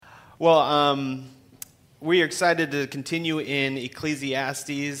We are excited to continue in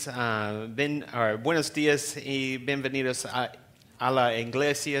Ecclesiastes. Buenos días y bienvenidos a la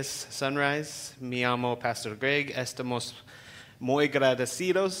Iglesias Sunrise. Me llamo Pastor Greg. Estamos muy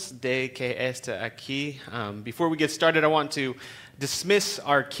agradecidos de que esté aquí. Before we get started, I want to dismiss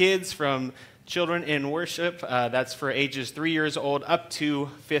our kids from Children in Worship. That's for ages 3 years old up to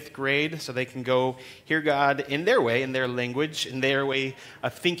 5th grade, so they can go hear God in their way, in their language, in their way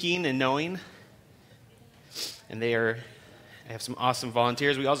of thinking and knowing. And they have some awesome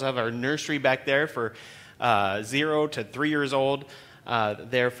volunteers. We also have our nursery back there for 0 to 3 years old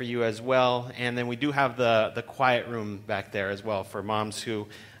there for you as well. And then we do have the quiet room back there as well for moms who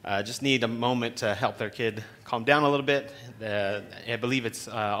just need a moment to help their kid calm down a little bit. I believe it's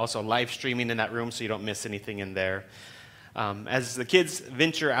also live streaming in that room, so you don't miss anything in there. As the kids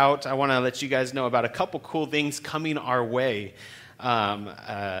venture out, I want to let you guys know about a couple cool things coming our way.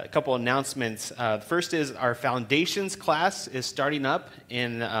 A couple announcements. The first is our Foundations class is starting up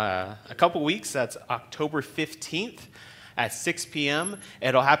in a couple weeks. That's October 15th at 6 p.m.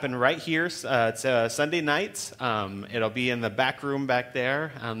 It'll happen right here. It's Sunday nights. It'll be in the back room back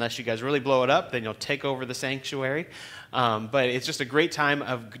there. Unless you guys really blow it up, then you'll take over the sanctuary. But it's just a great time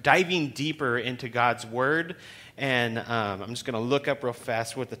of diving deeper into God's Word. And I'm just going to look up real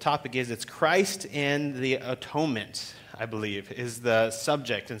fast what the topic is. It's Christ and the Atonement, I believe, is the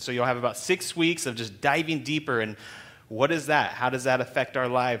subject. And so you'll have about 6 weeks of just diving deeper. And what is that? How does that affect our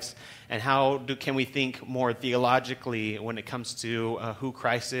lives? And can we think more theologically when it comes to who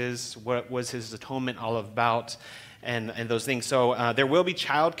Christ is? What was his atonement all about? And those things. So there will be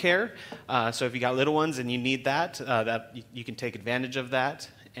childcare. So if you got little ones and you need that you can take advantage of that.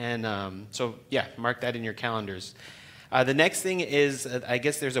 And mark that in your calendars. The next thing is, I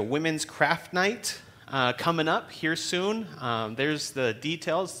guess there's a women's craft night coming up here soon. There's the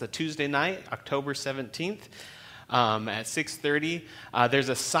details. The Tuesday night, October 17th at 6:30. There's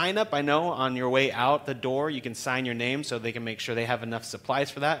a sign-up, I know, on your way out the door. You can sign your name so they can make sure they have enough supplies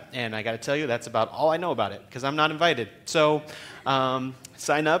for that. And I got to tell you, that's about all I know about it because I'm not invited. So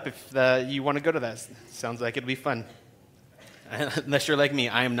sign up if you want to go to that. Sounds like it'll be fun. Unless you're like me,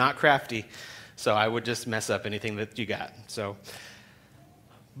 I am not crafty, so I would just mess up anything that you got.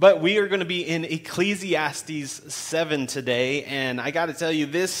 But we are going to be in Ecclesiastes 7 today, and I got to tell you,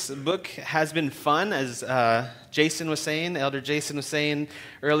 this book has been fun, as Elder Jason was saying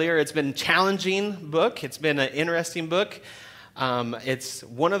earlier. It's been a challenging book. It's been an interesting book. It's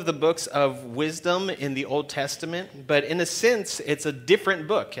one of the books of wisdom in the Old Testament, but in a sense, it's a different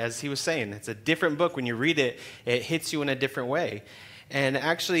book, as he was saying. It's a different book. When you read it, it hits you in a different way. And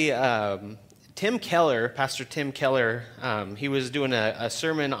actually, Pastor Tim Keller, he was doing a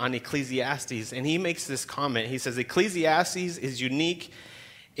sermon on Ecclesiastes, and he makes this comment. He says, Ecclesiastes is unique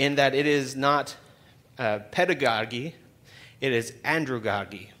in that it is not pedagogy, it is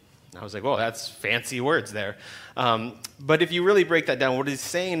andragogy. I was like, whoa, that's fancy words there. But if you really break that down, what he's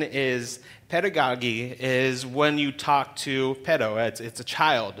saying is pedagogy is when you talk to it's a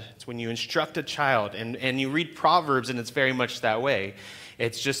child. It's when you instruct a child. And you read Proverbs, and it's very much that way.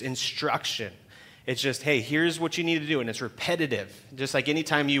 It's just instruction. It's just, hey, here's what you need to do, and it's repetitive. Just like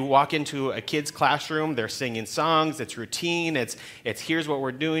anytime you walk into a kid's classroom, they're singing songs, it's routine, it's here's what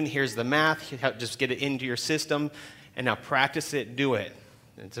we're doing, here's the math, just get it into your system, and now practice it, do it.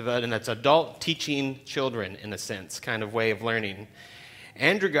 It's adult teaching children, in a sense, kind of way of learning.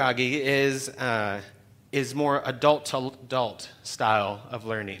 Andragogy is more adult-to-adult style of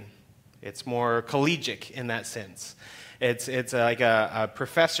learning. It's more collegiate in that sense. It's like a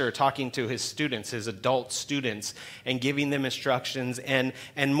professor talking to his students, his adult students, and giving them instructions, and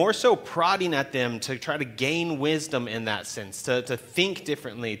more so prodding at them to try to gain wisdom in that sense, to think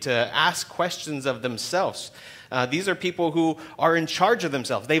differently, to ask questions of themselves. These are people who are in charge of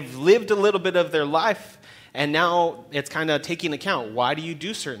themselves. They've lived a little bit of their life, and now it's kind of taking account. Why do you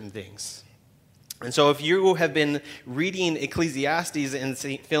do certain things? And so if you have been reading Ecclesiastes and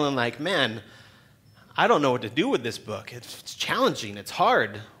feeling like, man, I don't know what to do with this book. It's challenging. It's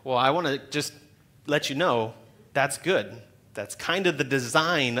hard. Well, I want to just let you know that's good. That's kind of the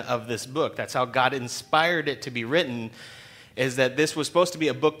design of this book. That's how God inspired it to be written, is that this was supposed to be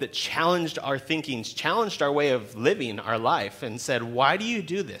a book that challenged our thinking, challenged our way of living our life, and said, why do you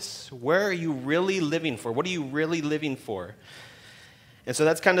do this? Where are you really living for? What are you really living for? And so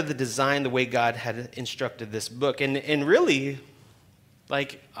that's kind of the design, the way God had instructed this book. And really,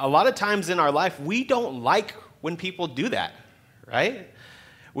 like a lot of times in our life, we don't like when people do that, right?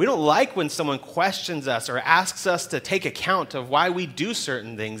 We don't like when someone questions us or asks us to take account of why we do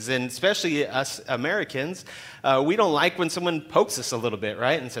certain things, and especially us Americans, we don't like when someone pokes us a little bit,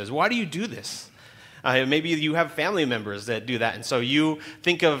 right, and says, why do you do this? Maybe you have family members that do that, and so you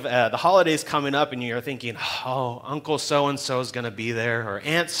think of the holidays coming up, and you're thinking, oh, Uncle so-and-so is going to be there, or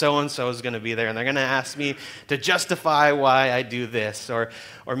Aunt so-and-so is going to be there, and they're going to ask me to justify why I do this. Or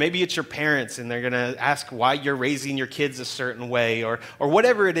maybe it's your parents, and they're going to ask why you're raising your kids a certain way, or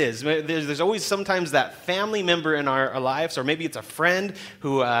whatever it is. There's always sometimes that family member in our lives, or maybe it's a friend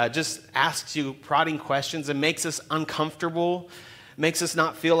who just asks you prodding questions and makes us uncomfortable, makes us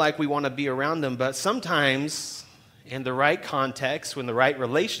not feel like we want to be around them. But sometimes, in the right context, when the right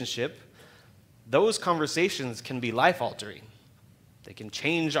relationship, those conversations can be life-altering. They can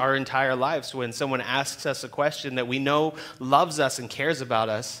change our entire lives when someone asks us a question that we know loves us and cares about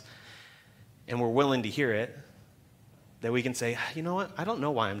us, and we're willing to hear it, that we can say, you know what, I don't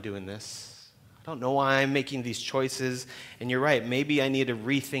know why I'm doing this. I don't know why I'm making these choices, and you're right, maybe I need to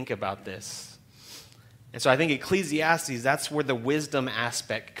rethink about this. And so I think Ecclesiastes, that's where the wisdom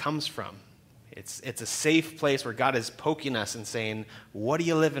aspect comes from. It's a safe place where God is poking us and saying, what are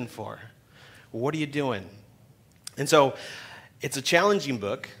you living for? What are you doing? And so it's a challenging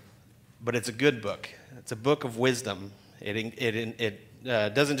book, but it's a good book. It's a book of wisdom. It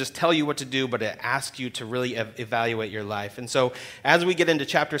doesn't just tell you what to do, but it asks you to really evaluate your life. And so as we get into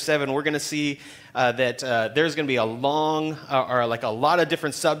chapter 7, we're going to see that there's going to be a long, or like a lot of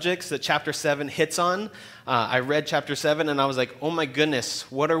different subjects that chapter 7 hits on. I read chapter 7 and I was like, oh my goodness,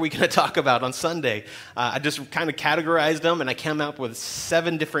 what are we going to talk about on Sunday? I just kind of categorized them, and I came up with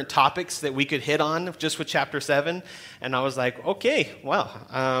 7 different topics that we could hit on just with chapter 7. And I was like, okay,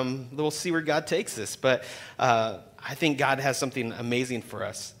 well, we'll see where God takes this. But I think God has something amazing for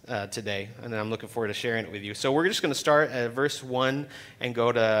us today, and I'm looking forward to sharing it with you. So we're just going to start at verse 1 and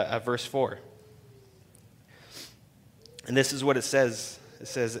go to verse 4. And this is what it says. It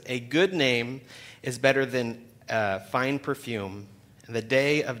says, a good name is better than fine perfume, and the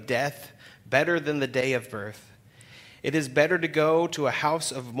day of death better than the day of birth. It is better to go to a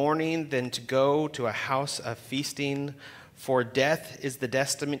house of mourning than to go to a house of feasting, for death is the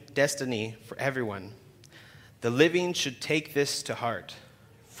destiny for everyone. The living should take this to heart.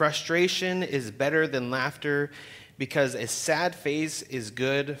 Frustration is better than laughter, because a sad face is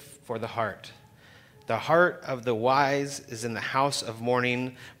good for the heart. The heart of the wise is in the house of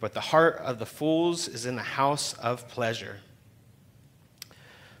mourning, but the heart of the fools is in the house of pleasure.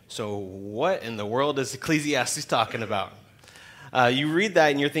 So what in the world is Ecclesiastes talking about? You read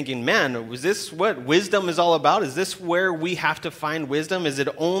that and you're thinking, man, was this what wisdom is all about? Is this where we have to find wisdom? Is it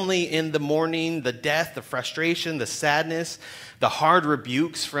only in the mourning, the death, the frustration, the sadness, the hard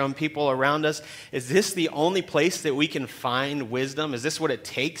rebukes from people around us? Is this the only place that we can find wisdom? Is this what it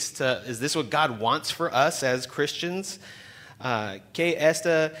takes is this what God wants for us as Christians? Que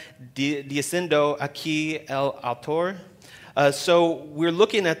está diciendo aquí el autor? So we're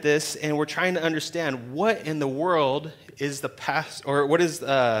looking at this and we're trying to understand what in the world is the past, or what is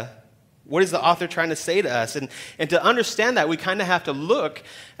the author trying to say to us? And to understand that, we kind of have to look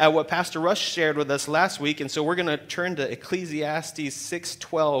at what Pastor Russ shared with us last week. And so we're going to turn to Ecclesiastes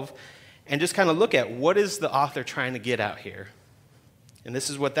 6:12 and just kind of look at what is the author trying to get out here. And this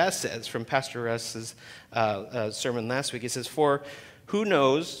is what that says from Pastor Russ's sermon last week. It says, for who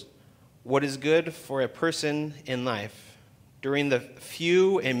knows what is good for a person in life during the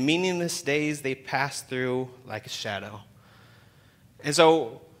few and meaningless days they pass through like a shadow. And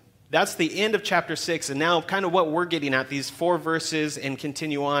so that's the end of chapter 6, and now kind of what we're getting at, these 4 verses and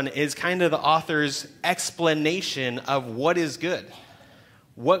continue on, is kind of the author's explanation of what is good.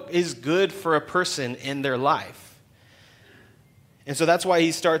 What is good for a person in their life. And so that's why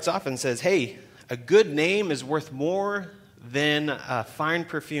he starts off and says, hey, a good name is worth more than a fine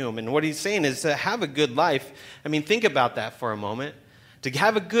perfume. And what he's saying is to have a good life, I mean, think about that for a moment. To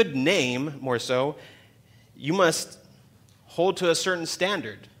have a good name, more so, you must hold to a certain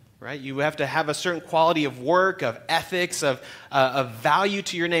standard, right? You have to have a certain quality of work, of ethics, of value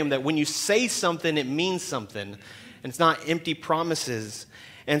to your name, that when you say something, it means something. And it's not empty promises.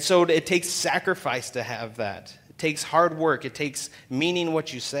 And so it takes sacrifice to have that. It takes hard work. It takes meaning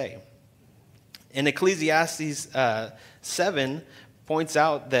what you say. And Ecclesiastes 7 points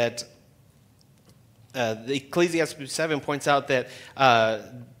out that Ecclesiastes 7 points out that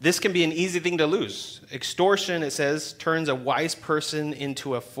this can be an easy thing to lose. Extortion, it says, turns a wise person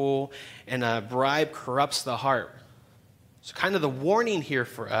into a fool, and a bribe corrupts the heart. So kind of the warning here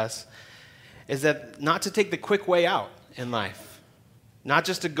for us is that not to take the quick way out in life. Not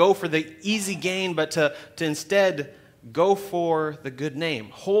just to go for the easy gain, but to instead go for the good name.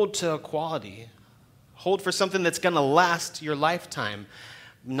 Hold to equality. Hold for something that's going to last your lifetime.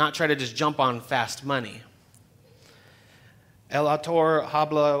 Not try to just jump on fast money. El autor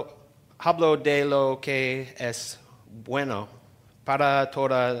hablo de lo que es bueno para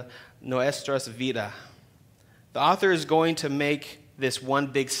toda nuestras vidas. The author is going to make this one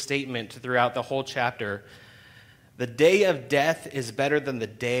big statement throughout the whole chapter. The day of death is better than the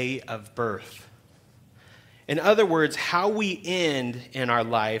day of birth. In other words, how we end in our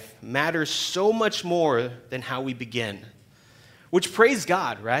life matters so much more than how we begin. Which, praise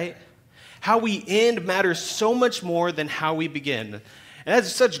God, right? How we end matters so much more than how we begin. And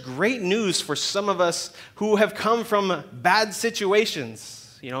that's such great news for some of us who have come from bad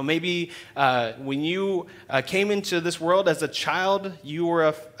situations. You know, maybe when you came into this world as a child, you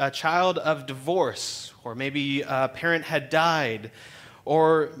were a child of divorce, or maybe a parent had died,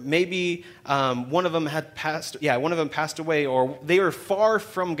 or maybe one of them passed away, or they were far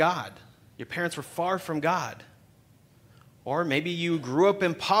from God. Your parents were far from God. Or maybe you grew up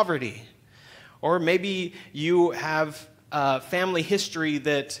in poverty, or maybe you have family history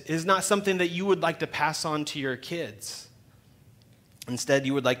that is not something that you would like to pass on to your kids. Instead,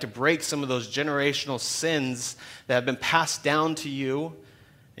 you would like to break some of those generational sins that have been passed down to you,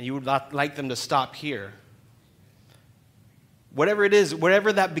 and you would not like them to stop here. Whatever it is,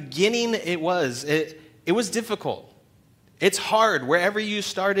 whatever that beginning it was difficult. It's hard. Wherever you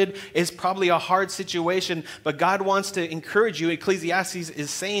started is probably a hard situation, but God wants to encourage you. Ecclesiastes is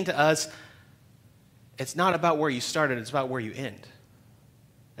saying to us, it's not about where you started, it's about where you end.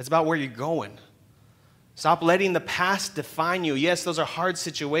 It's about where you're going. Stop letting the past define you. Yes, those are hard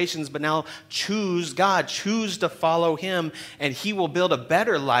situations, but now choose God. Choose to follow Him, and He will build a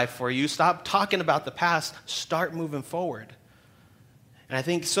better life for you. Stop talking about the past. Start moving forward. And I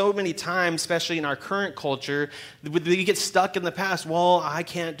think so many times, especially in our current culture, we get stuck in the past. Well, I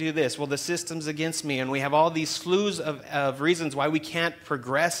can't do this. Well, the system's against me. And we have all these slews of reasons why we can't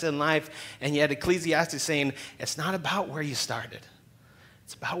progress in life. And yet Ecclesiastes is saying, it's not about where you started.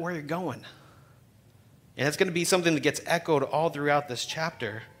 It's about where you're going. And it's going to be something that gets echoed all throughout this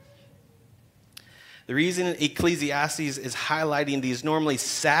chapter. The reason Ecclesiastes is highlighting these normally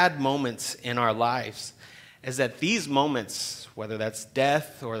sad moments in our lives is that these moments, whether that's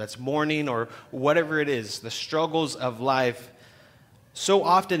death or that's mourning or whatever it is, the struggles of life, so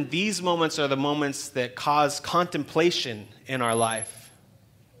often these moments are the moments that cause contemplation in our life.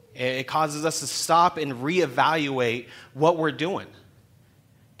 It causes us to stop and reevaluate what we're doing.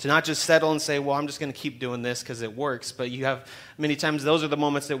 To not just settle and say, well, I'm just going to keep doing this because it works. But you have many times those are the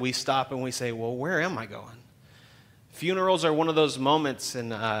moments that we stop and we say, well, where am I going? Funerals are one of those moments,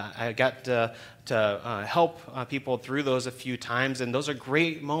 and I got to help people through those a few times. And those are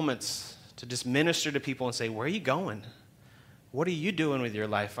great moments to just minister to people and say, where are you going? What are you doing with your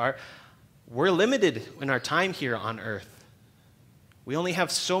life? We're limited in our time here on earth. We only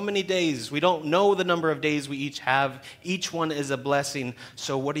have so many days. We don't know the number of days we each have. Each one is a blessing.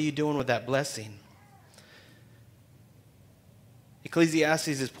 So what are you doing with that blessing? Ecclesiastes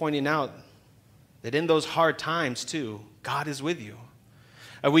is pointing out that in those hard times, too, God is with you.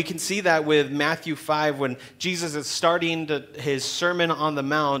 We can see that with Matthew 5 when Jesus is starting his Sermon on the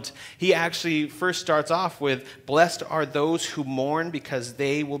Mount. He actually first starts off with, blessed are those who mourn because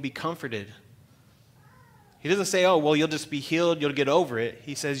they will be comforted. He doesn't say, oh, well, you'll just be healed, you'll get over it.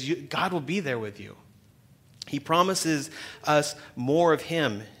 He says, God will be there with you. He promises us more of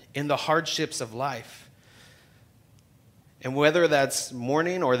Him in the hardships of life. And whether that's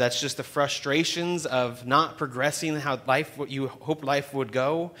mourning or that's just the frustrations of not progressing how life, what you hope life would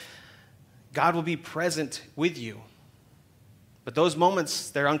go, God will be present with you. But those moments,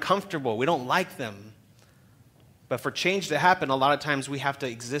 they're uncomfortable. We don't like them. But for change to happen, a lot of times we have to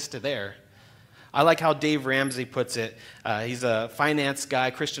exist there. I like how Dave Ramsey puts it. He's a finance guy,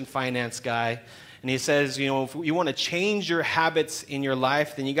 Christian finance guy. And he says, if you want to change your habits in your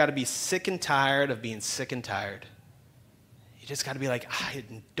life, then you got to be sick and tired of being sick and tired. You just got to be like, I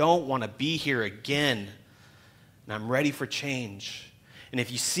don't want to be here again. And I'm ready for change. And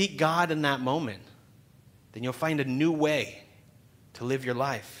if you seek God in that moment, then you'll find a new way to live your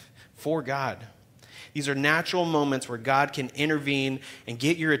life for God. These are natural moments where God can intervene and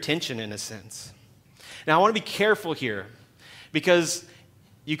get your attention in a sense. Now, I want to be careful here because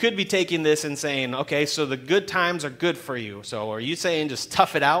you could be taking this and saying, okay, so the good times are good for you. So are you saying just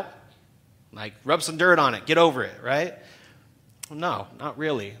tough it out? Like rub some dirt on it, get over it, right? Well, no, not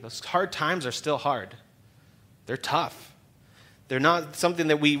really. Those hard times are still hard. They're tough. They're not something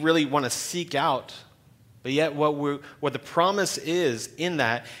that we really want to seek out. But yet what the promise is in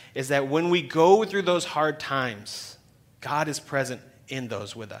that is that when we go through those hard times, God is present in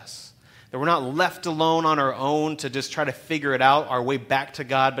those with us. That we're not left alone on our own to just try to figure it out, our way back to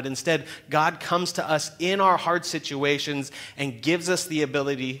God, but instead, God comes to us in our hard situations and gives us the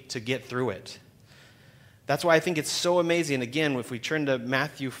ability to get through it. That's why I think it's so amazing. Again, if we turn to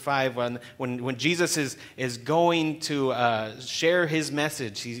Matthew 5, when Jesus is going to share his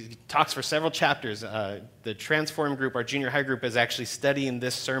message, he talks for several chapters. The Transform group, our junior high group, is actually studying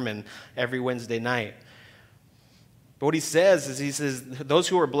this sermon every Wednesday night. But what he says is, those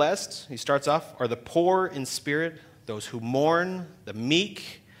who are blessed, he starts off, are the poor in spirit, those who mourn, the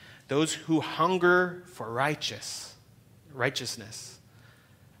meek, those who hunger for righteousness.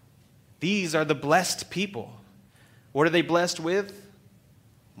 These are the blessed people. What are they blessed with?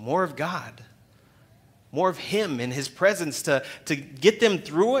 More of God. More of Him in His presence to get them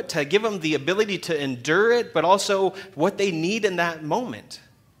through it, to give them the ability to endure it, but also what they need in that moment.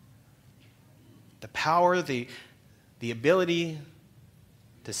 The power, the ability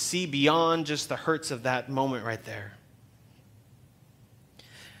to see beyond just the hurts of that moment right there.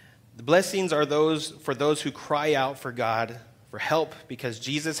 The blessings are for those who cry out for God for help because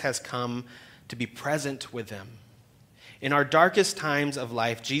Jesus has come to be present with them. In our darkest times of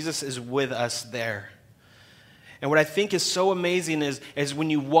life, Jesus is with us there. And what I think is so amazing is when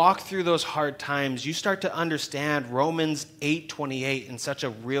you walk through those hard times, you start to understand Romans 8:28 in such a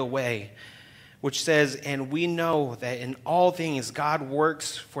real way, which says, "And we know that in all things God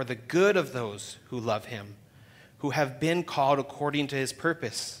works for the good of those who love Him, who have been called according to His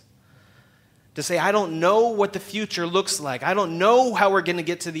purpose." To say, I don't know what the future looks like. I don't know how we're going to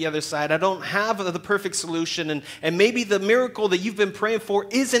get to the other side. I don't have the perfect solution. And maybe the miracle that you've been praying for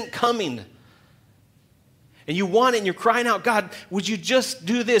isn't coming. And you want it and you're crying out, God, would you just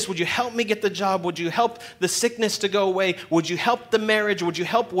do this? Would you help me get the job? Would you help the sickness to go away? Would you help the marriage? Would you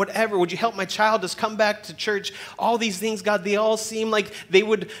help whatever? Would you help my child to come back to church? All these things, God, they all seem like they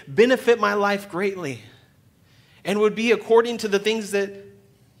would benefit my life greatly. And would be according to the things that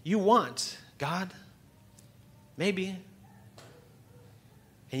you want. God, maybe.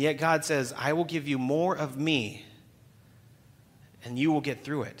 And yet God says, I will give you more of me, and you will get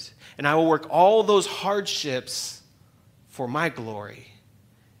through it. And I will work all those hardships for my glory,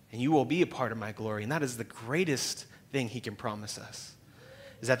 and you will be a part of my glory. And that is the greatest thing He can promise us.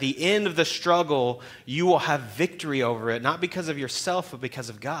 Is at the end of the struggle, you will have victory over it, not because of yourself, but because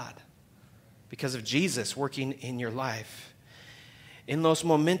of God, because of Jesus working in your life. En los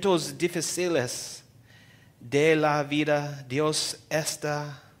momentos difíciles de la vida, Dios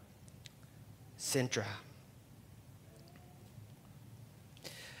está centra.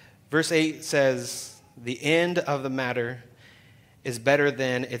 Verse 8 says, the end of the matter is better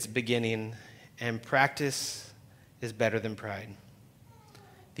than its beginning, and practice is better than pride.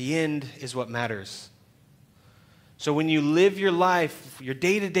 The end is what matters. So when you live your life, your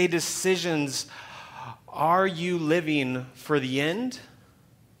day-to-day decisions, are you living for the end,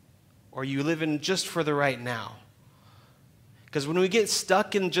 or are you living just for the right now? Because when we get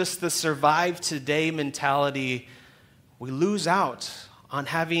stuck in just the survive today mentality, we lose out on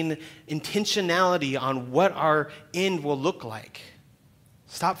having intentionality on what our end will look like.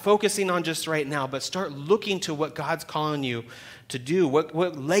 Stop focusing on just right now, but start looking to what God's calling you to do.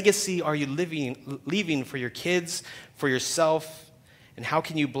 What legacy are you leaving for your kids, for yourself, and how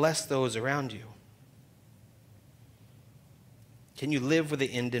can you bless those around you? Can you live with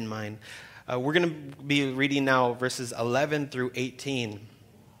the end in mind? We're going to be reading now verses 11 through 18.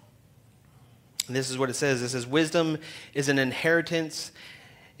 And this is what it says. It says, wisdom is an inheritance,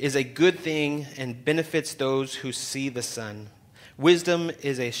 is a good thing, and benefits those who see the sun. Wisdom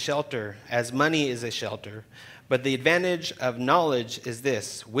is a shelter, as money is a shelter. But the advantage of knowledge is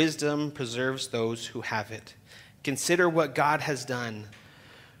this: wisdom preserves those who have it. Consider what God has done.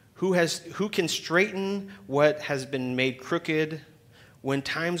 Who can straighten what has been made crooked? When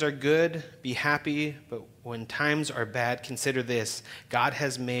times are good, be happy, but when times are bad, consider this: God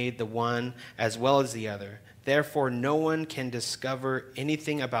has made the one as well as the other. Therefore, no one can discover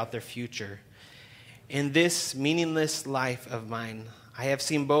anything about their future. In this meaningless life of mine, I have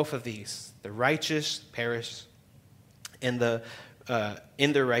seen both of these: the righteous perish in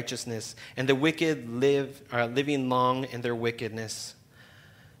their righteousness, and the wicked living long in their wickedness.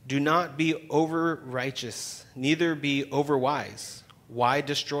 Do not be over righteous, neither be over wise. Why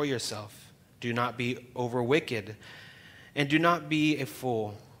destroy yourself? Do not be over wicked, and do not be a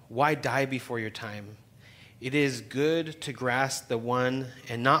fool. Why die before your time? It is good to grasp the one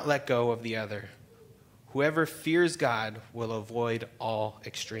and not let go of the other. Whoever fears God will avoid all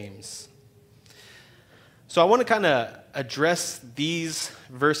extremes. So I want to kind of address these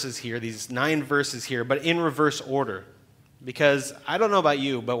verses here, these 9 verses here, but in reverse order. because I don't know about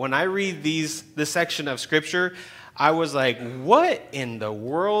you, but when I read this section of Scripture, I was like, what in the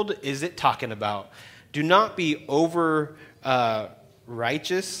world is it talking about? Do not be over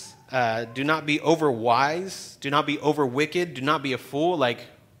righteous. Do not be over wise. Do not be over wicked. Do not be a fool. Like,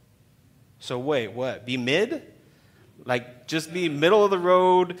 so wait, what? Be mid? Like, just be middle of the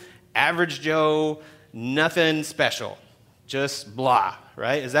road, average Joe, nothing special. Just blah,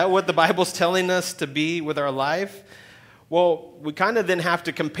 right? Is that what the Bible's telling us to be with our life? Well, we kind of then have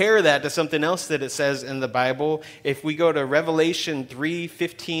to compare that to something else that it says in the Bible. If we go to Revelation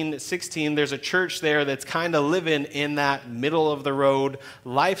 3:15-16, there's a church there that's kind of living in that middle-of-the-road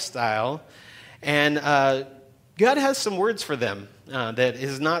lifestyle. And God has some words for them that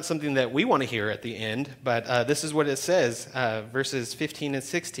is not something that we want to hear at the end, but this is what it says, verses 15 and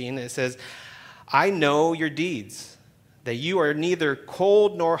 16. It says, I know your deeds, that you are neither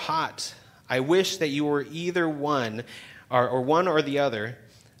cold nor hot. I wish that you were either one, or one or the other.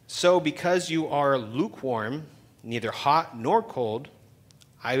 So because you are lukewarm, neither hot nor cold,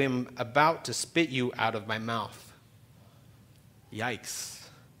 I am about to spit you out of my mouth. Yikes.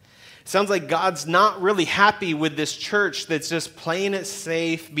 Sounds like God's not really happy with this church that's just playing it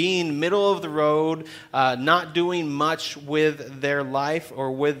safe, being middle of the road, not doing much with their life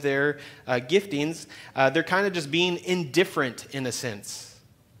or with their giftings. They're kind of just being indifferent in a sense.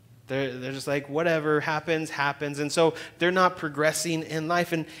 They're just like, whatever happens, happens. And so they're not progressing in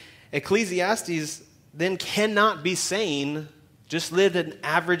life. And Ecclesiastes then cannot be saying, just live an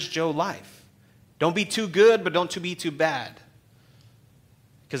average Joe life. Don't be too good, but don't be too bad.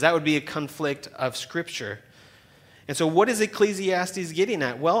 Because that would be a conflict of Scripture. And so what is Ecclesiastes getting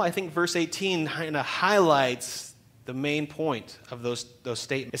at? Well, I think verse 18 kind of highlights the main point of those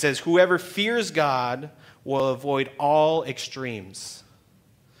statements. It says, whoever fears God will avoid all extremes.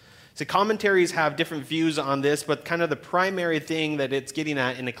 So commentaries have different views on this, but kind of the primary thing that it's getting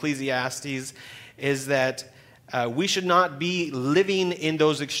at in Ecclesiastes is that we should not be living in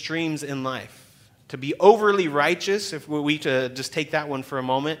those extremes in life. To be overly righteous, if we to just take that one for a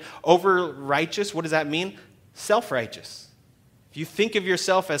moment, over righteous, what does that mean? Self-righteous. If you think of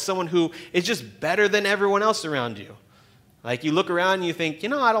yourself as someone who is just better than everyone else around you, like you look around and you think,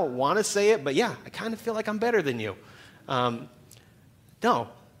 I don't want to say it, but yeah, I kind of feel like I'm better than you. No.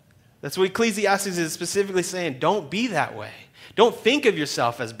 That's what Ecclesiastes is specifically saying. Don't be that way. Don't think of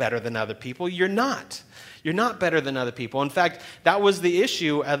yourself as better than other people. You're not. You're not better than other people. In fact, that was the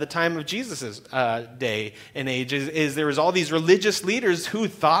issue at the time of Jesus' day and age, is there was all these religious leaders who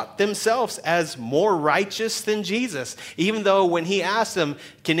thought themselves as more righteous than Jesus. Even though when he asked them,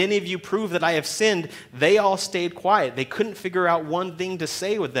 can any of you prove that I have sinned, they all stayed quiet. They couldn't figure out one thing to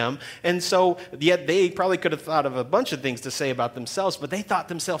say with them. And so, yet they probably could have thought of a bunch of things to say about themselves, but they thought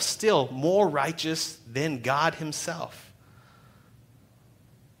themselves still more righteous than God himself.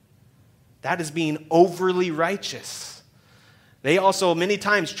 That is being overly righteous. They also many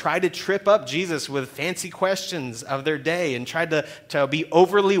times tried to trip up Jesus with fancy questions of their day and tried to be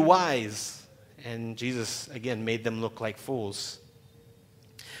overly wise. And Jesus, again, made them look like fools.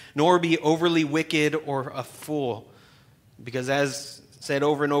 Nor be overly wicked or a fool. Because as said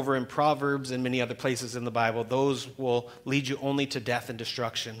over and over in Proverbs and many other places in the Bible, those will lead you only to death and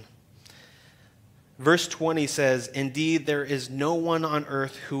destruction. Verse 20 says, indeed, there is no one on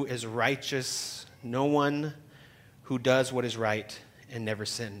earth who is righteous, no one who does what is right and never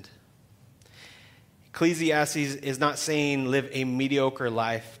sinned. Ecclesiastes is not saying live a mediocre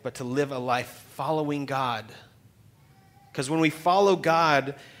life, but to live a life following God. Because when we follow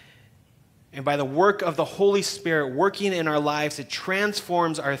God, and by the work of the Holy Spirit working in our lives, it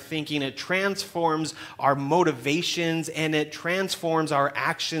transforms our thinking, it transforms our motivations, and it transforms our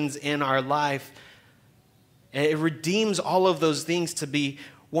actions in our life. And it redeems all of those things to be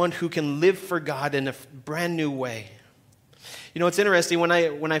one who can live for God in a brand new way. It's interesting. When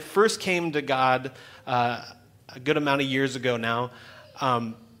I first came to God a good amount of years ago now,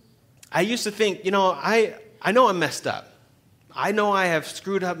 I used to think, I know I'm messed up. I know I have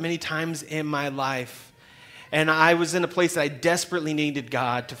screwed up many times in my life. And I was in a place that I desperately needed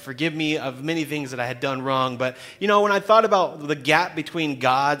God to forgive me of many things that I had done wrong. But, when I thought about the gap between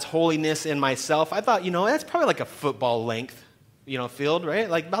God's holiness and myself, I thought, that's probably like a football length, field, right?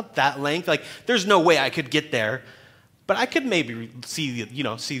 Like about that length. Like there's no way I could get there. But I could maybe see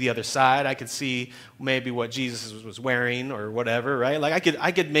the other side. I could see maybe what Jesus was wearing or whatever, right? Like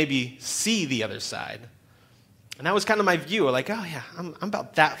I could maybe see the other side. And that was kind of my view. Like, oh yeah, I'm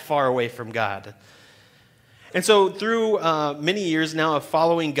about that far away from God. And so through many years now of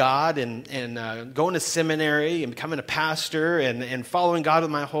following God and going to seminary and becoming a pastor and following God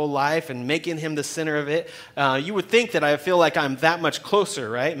with my whole life and making him the center of it, you would think that I feel like I'm that much closer,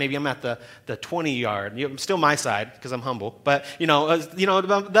 right? Maybe I'm at the 20-yard. I'm still my side because I'm humble. But,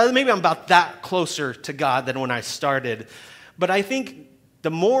 maybe I'm about that closer to God than when I started. But I think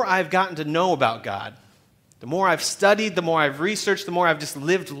the more I've gotten to know about God, the more I've studied, the more I've researched, the more I've just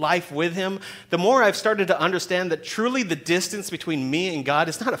lived life with him, the more I've started to understand that truly the distance between me and God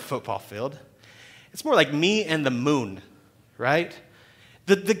is not a football field. It's more like me and the moon, right?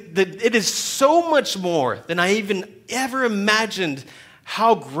 It is so much more than I even ever imagined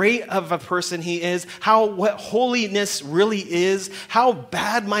how great of a person he is, what holiness really is, how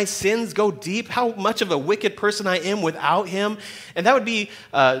bad my sins go deep, how much of a wicked person I am without him. And that would be,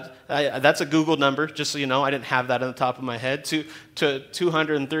 that's a Google number, just so you know. I didn't have that on the top of my head, to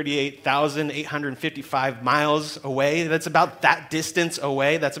 238,855 miles away. That's about that distance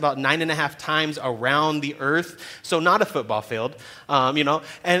away. That's about 9.5 times around the earth. So not a football field,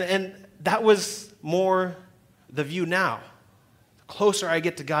 and that was more the view now. Closer I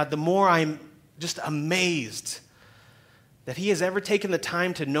get to God, the more I'm just amazed that he has ever taken the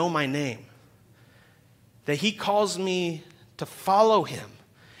time to know my name, that he calls me to follow him,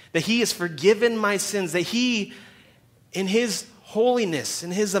 that he has forgiven my sins, that he, in his holiness,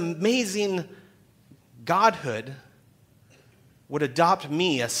 in his amazing godhood, would adopt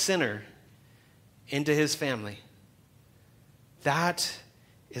me, a sinner, into his family. That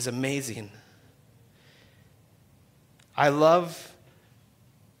is amazing. I love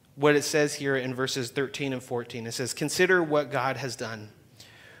what it says here in verses 13 and 14. It says, "Consider what God has done.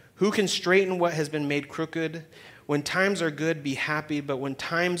 Who can straighten what has been made crooked? When times are good, be happy, but when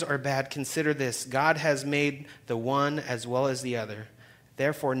times are bad, consider this. God has made the one as well as the other.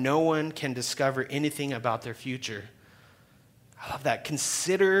 Therefore, no one can discover anything about their future." I love that.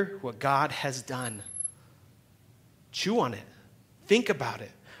 Consider what God has done. Chew on it. Think about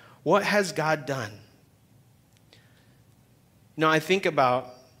it. What has God done? I think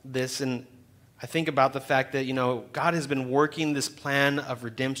about this, and I think about the fact that, God has been working this plan of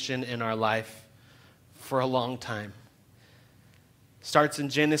redemption in our life for a long time. Starts in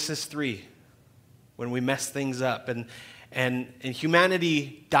Genesis 3, when we mess things up, and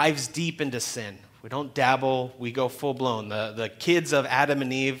humanity dives deep into sin. We don't dabble, we go full-blown. The kids of Adam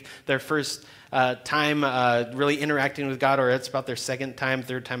and Eve, their first time really interacting with God, or it's about their second time,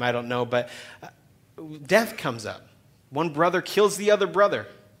 third time, I don't know, but death comes up. One brother kills the other brother.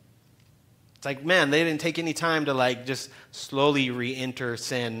 It's like, man, they didn't take any time to just slowly re-enter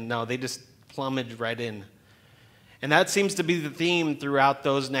sin. No, they just plummeted right in. And that seems to be the theme throughout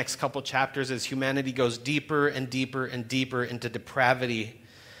those next couple chapters as humanity goes deeper and deeper and deeper into depravity,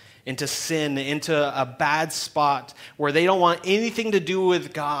 into sin, into a bad spot where they don't want anything to do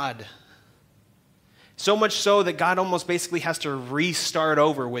with God. So much so that God almost basically has to restart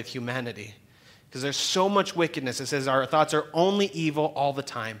over with humanity because there's so much wickedness. It says our thoughts are only evil all the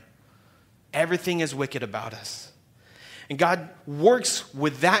time. Everything is wicked about us. And God works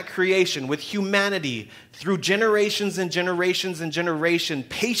with that creation, with humanity, through generations and generations and generations,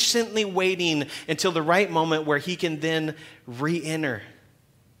 patiently waiting until the right moment where he can then re-enter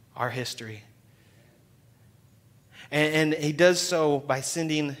our history. And he does so by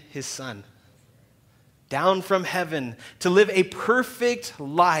sending his son down from heaven to live a perfect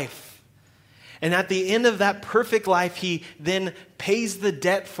life. And at the end of that perfect life, he then pays the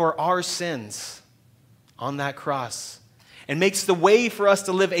debt for our sins on that cross and makes the way for us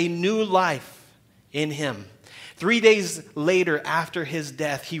to live a new life in him. 3 days later, after his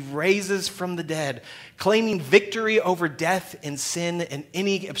death, he raises from the dead, claiming victory over death and sin and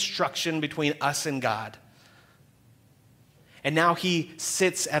any obstruction between us and God. And now he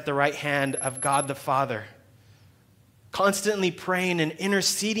sits at the right hand of God the Father, constantly praying and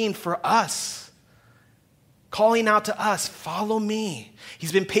interceding for us, calling out to us, follow me.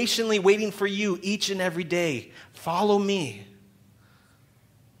 He's been patiently waiting for you each and every day. Follow me.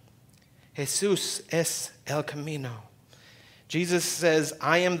 Jesús es el camino. Jesus says,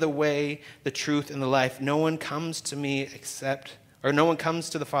 I am the way, the truth, and the life. No one comes to the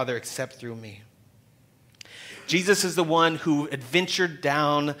Father except through me. Jesus is the one who adventured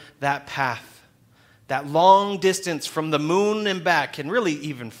down that path, that long distance from the moon and back, and really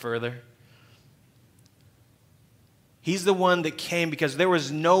even further. He's the one that came because there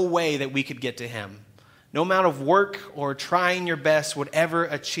was no way that we could get to him. No amount of work or trying your best would ever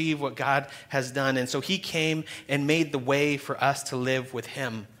achieve what God has done. And so he came and made the way for us to live with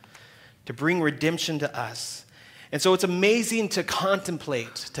him, to bring redemption to us. And so it's amazing to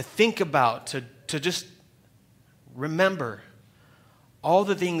contemplate, to think about, to just remember all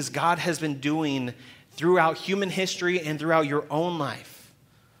the things God has been doing throughout human history and throughout your own life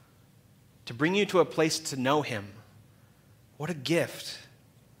to bring you to a place to know him. What a gift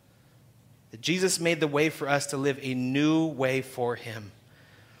that Jesus made the way for us to live a new way for him.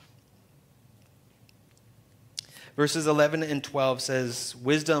 Verses 11 and 12 says,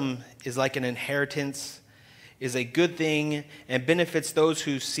 wisdom is like an inheritance, is a good thing, and benefits those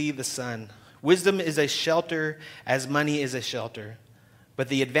who see the sun. Wisdom is a shelter as money is a shelter. But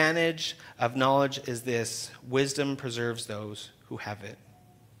the advantage of knowledge is this: wisdom preserves those who have it.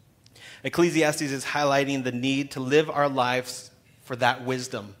 Ecclesiastes is highlighting the need to live our lives for that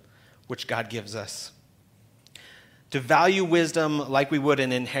wisdom which God gives us. To value wisdom like we would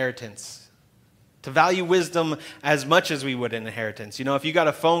an inheritance. To value wisdom as much as we would an inheritance. You know, if you got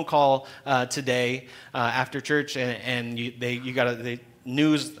a phone call today after church and you got the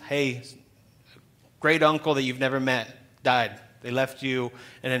news, hey, great uncle that you've never met died. They left you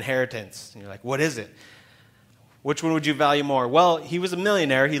an inheritance. And you're like, what is it? Which one would you value more? Well, he was a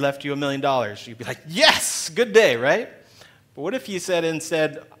millionaire. He left you $1 million. You'd be like, yes, good day, right? But what if you said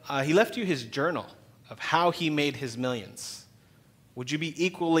instead, he left you his journal of how he made his millions? Would you be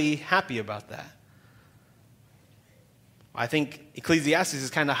equally happy about that? I think Ecclesiastes is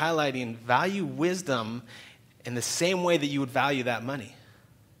kind of highlighting value wisdom in the same way that you would value that money.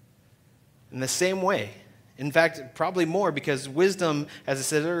 In the same way. In fact, probably more, because wisdom, as I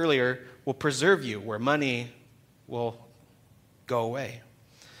said earlier, will preserve you where money will go away.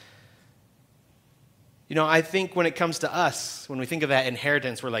 You know, I think when it comes to us, when we think of that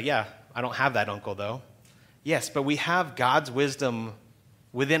inheritance, we're like, yeah, I don't have that uncle though. Yes, but we have God's wisdom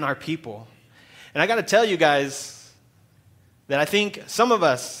within our people. And I got to tell you guys that I think some of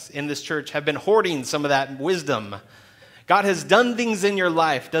us in this church have been hoarding some of that wisdom. God has done things in your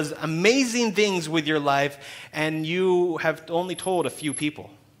life, does amazing things with your life, and you have only told a few people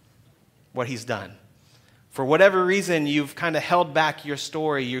what he's done. For whatever reason, you've kind of held back your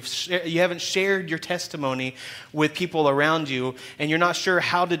story. You haven't shared your testimony with people around you, and you're not sure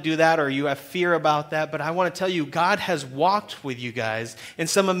how to do that, or you have fear about that. But I want to tell you, God has walked with you guys in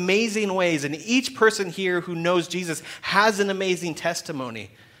some amazing ways, and each person here who knows Jesus has an amazing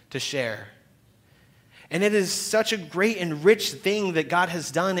testimony to share. And it is such a great and rich thing that God has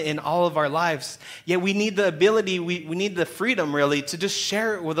done in all of our lives. Yet we need the ability, we need the freedom, really, to just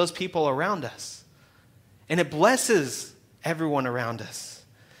share it with those people around us. And it blesses everyone around us.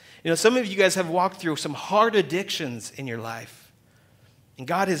 You know, some of you guys have walked through some hard addictions in your life. And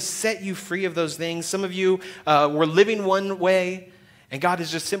God has set you free of those things. Some of you were living one way, and God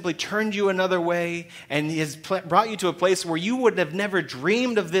has just simply turned you another way, and He has brought you to a place where you would have never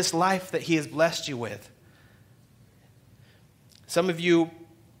dreamed of this life that He has blessed you with. Some of you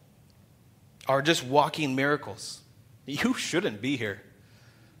are just walking miracles. You shouldn't be here,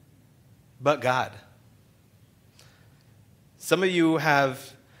 but God. Some of you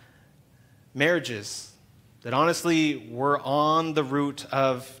have marriages that honestly were on the route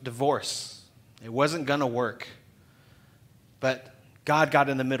of divorce. It wasn't going to work. But God got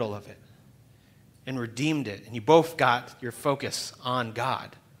in the middle of it and redeemed it. And you both got your focus on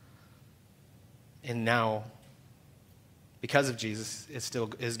God. And now, because of Jesus, it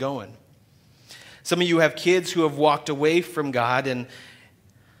still is going. Some of you have kids who have walked away from God, and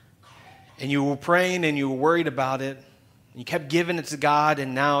you were praying and you were worried about it. You kept giving it to God,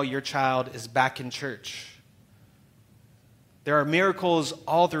 and now your child is back in church. There are miracles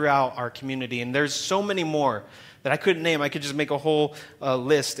all throughout our community, and there's so many more that I couldn't name. I could just make a whole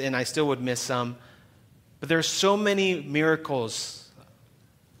list, and I still would miss some. But there are so many miracles,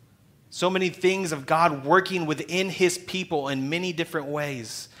 so many things of God working within His people in many different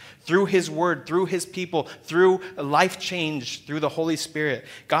ways. Through His Word, through His people, through life change, through the Holy Spirit.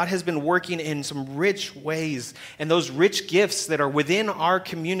 God has been working in some rich ways. And those rich gifts that are within our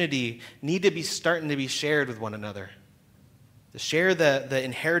community need to be starting to be shared with one another. To share the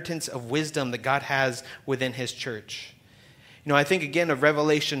inheritance of wisdom that God has within His church. You know, I think again of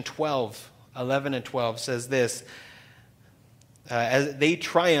Revelation 12, 11 and 12 says this. As they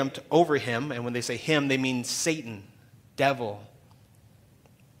triumphed over him, and when they say him, they mean Satan, devil.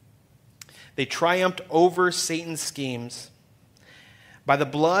 They triumphed over Satan's schemes by the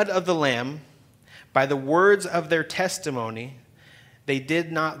blood of the Lamb, by the words of their testimony. They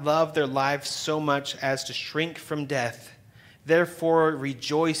did not love their lives so much as to shrink from death. Therefore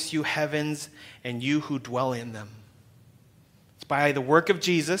rejoice, you heavens, and you who dwell in them. It's by the work of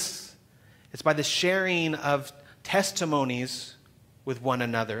Jesus. It's by the sharing of testimonies with one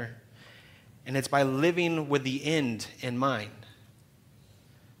another. And it's by living with the end in mind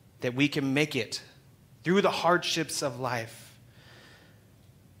that we can make it through the hardships of life.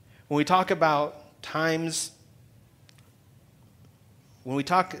 When we talk about times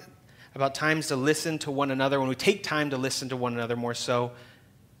to listen to one another, when we take time to listen to one another more so,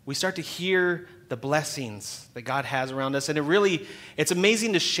 we start to hear the blessings that God has around us. And it's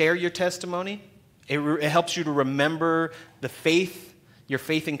amazing to share your testimony. It helps you to remember the faith. Your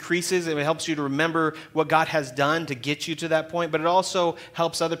faith increases, and it helps you to remember what God has done to get you to that point. But it also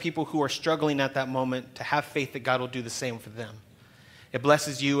helps other people who are struggling at that moment to have faith that God will do the same for them. It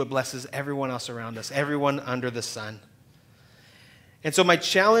blesses you. It blesses everyone else around us, everyone under the sun. And so my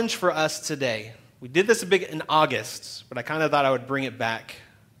challenge for us today, we did this a bit in August, but I kind of thought I would bring it back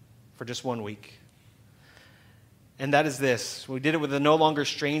for just 1 week. And that is this. We did it with the No Longer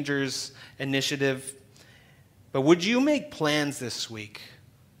Strangers initiative. But would you make plans this week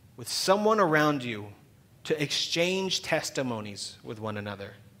with someone around you to exchange testimonies with one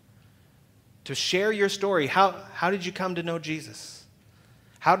another? To share your story. How did you come to know Jesus?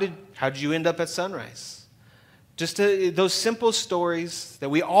 How did you end up at Sunrise? Just those simple stories that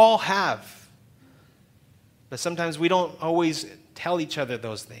we all have. But sometimes we don't always tell each other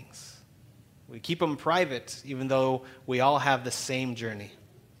those things. We keep them private, even though we all have the same journey.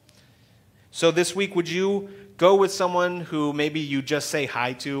 So this week, would you go with someone who maybe you just say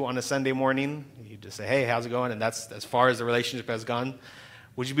hi to on a Sunday morning? You just say, hey, how's it going? And that's as far as the relationship has gone.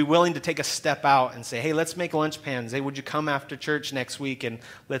 Would you be willing to take a step out and say, hey, let's make lunch plans. Hey, would you come after church next week and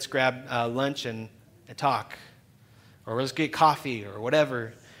let's grab lunch and talk? Or let's get coffee or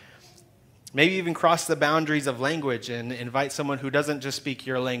whatever. Maybe even cross the boundaries of language and invite someone who doesn't just speak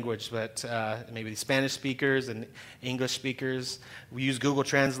your language, but maybe Spanish speakers and English speakers. We use Google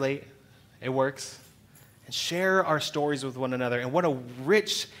Translate. It works. And share our stories with one another. And what a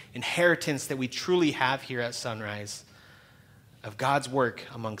rich inheritance that we truly have here at Sunrise of God's work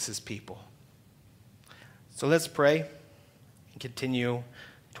amongst his people. So let's pray and continue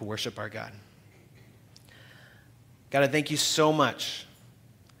to worship our God. God, I thank you so much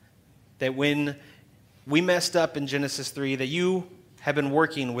that when we messed up in Genesis 3, that you have been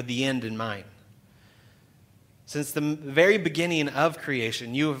working with the end in mind. Since the very beginning of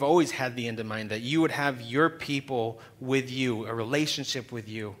creation, you have always had the end in mind, that you would have your people with you, a relationship with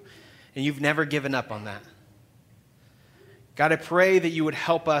you, and you've never given up on that. God, I pray that you would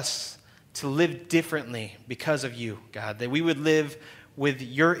help us to live differently because of you, God, that we would live with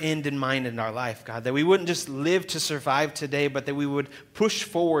your end in mind in our life, God, that we wouldn't just live to survive today, but that we would push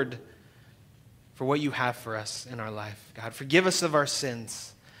forward for what you have for us in our life. God, forgive us of our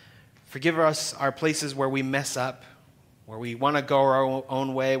sins. Forgive us our places where we mess up, where we want to go our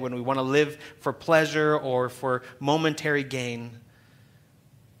own way, when we want to live for pleasure or for momentary gain.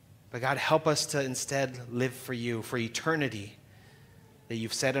 But God, help us to instead live for you, for eternity that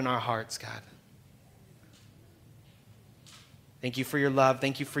you've set in our hearts, God. Thank you for your love.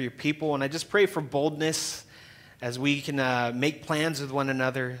 Thank you for your people. And I just pray for boldness as we can make plans with one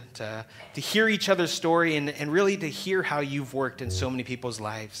another, to hear each other's story and really to hear how you've worked in so many people's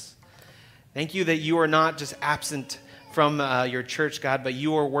lives. Thank you that you are not just absent from your church, God, but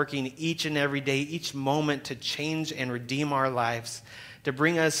you are working each and every day, each moment to change and redeem our lives, to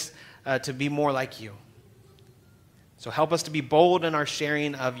bring us to be more like you. So help us to be bold in our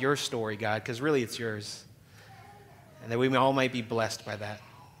sharing of your story, God, because really it's yours. And that we all might be blessed by that.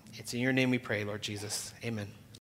 It's in your name we pray, Lord Jesus. Amen.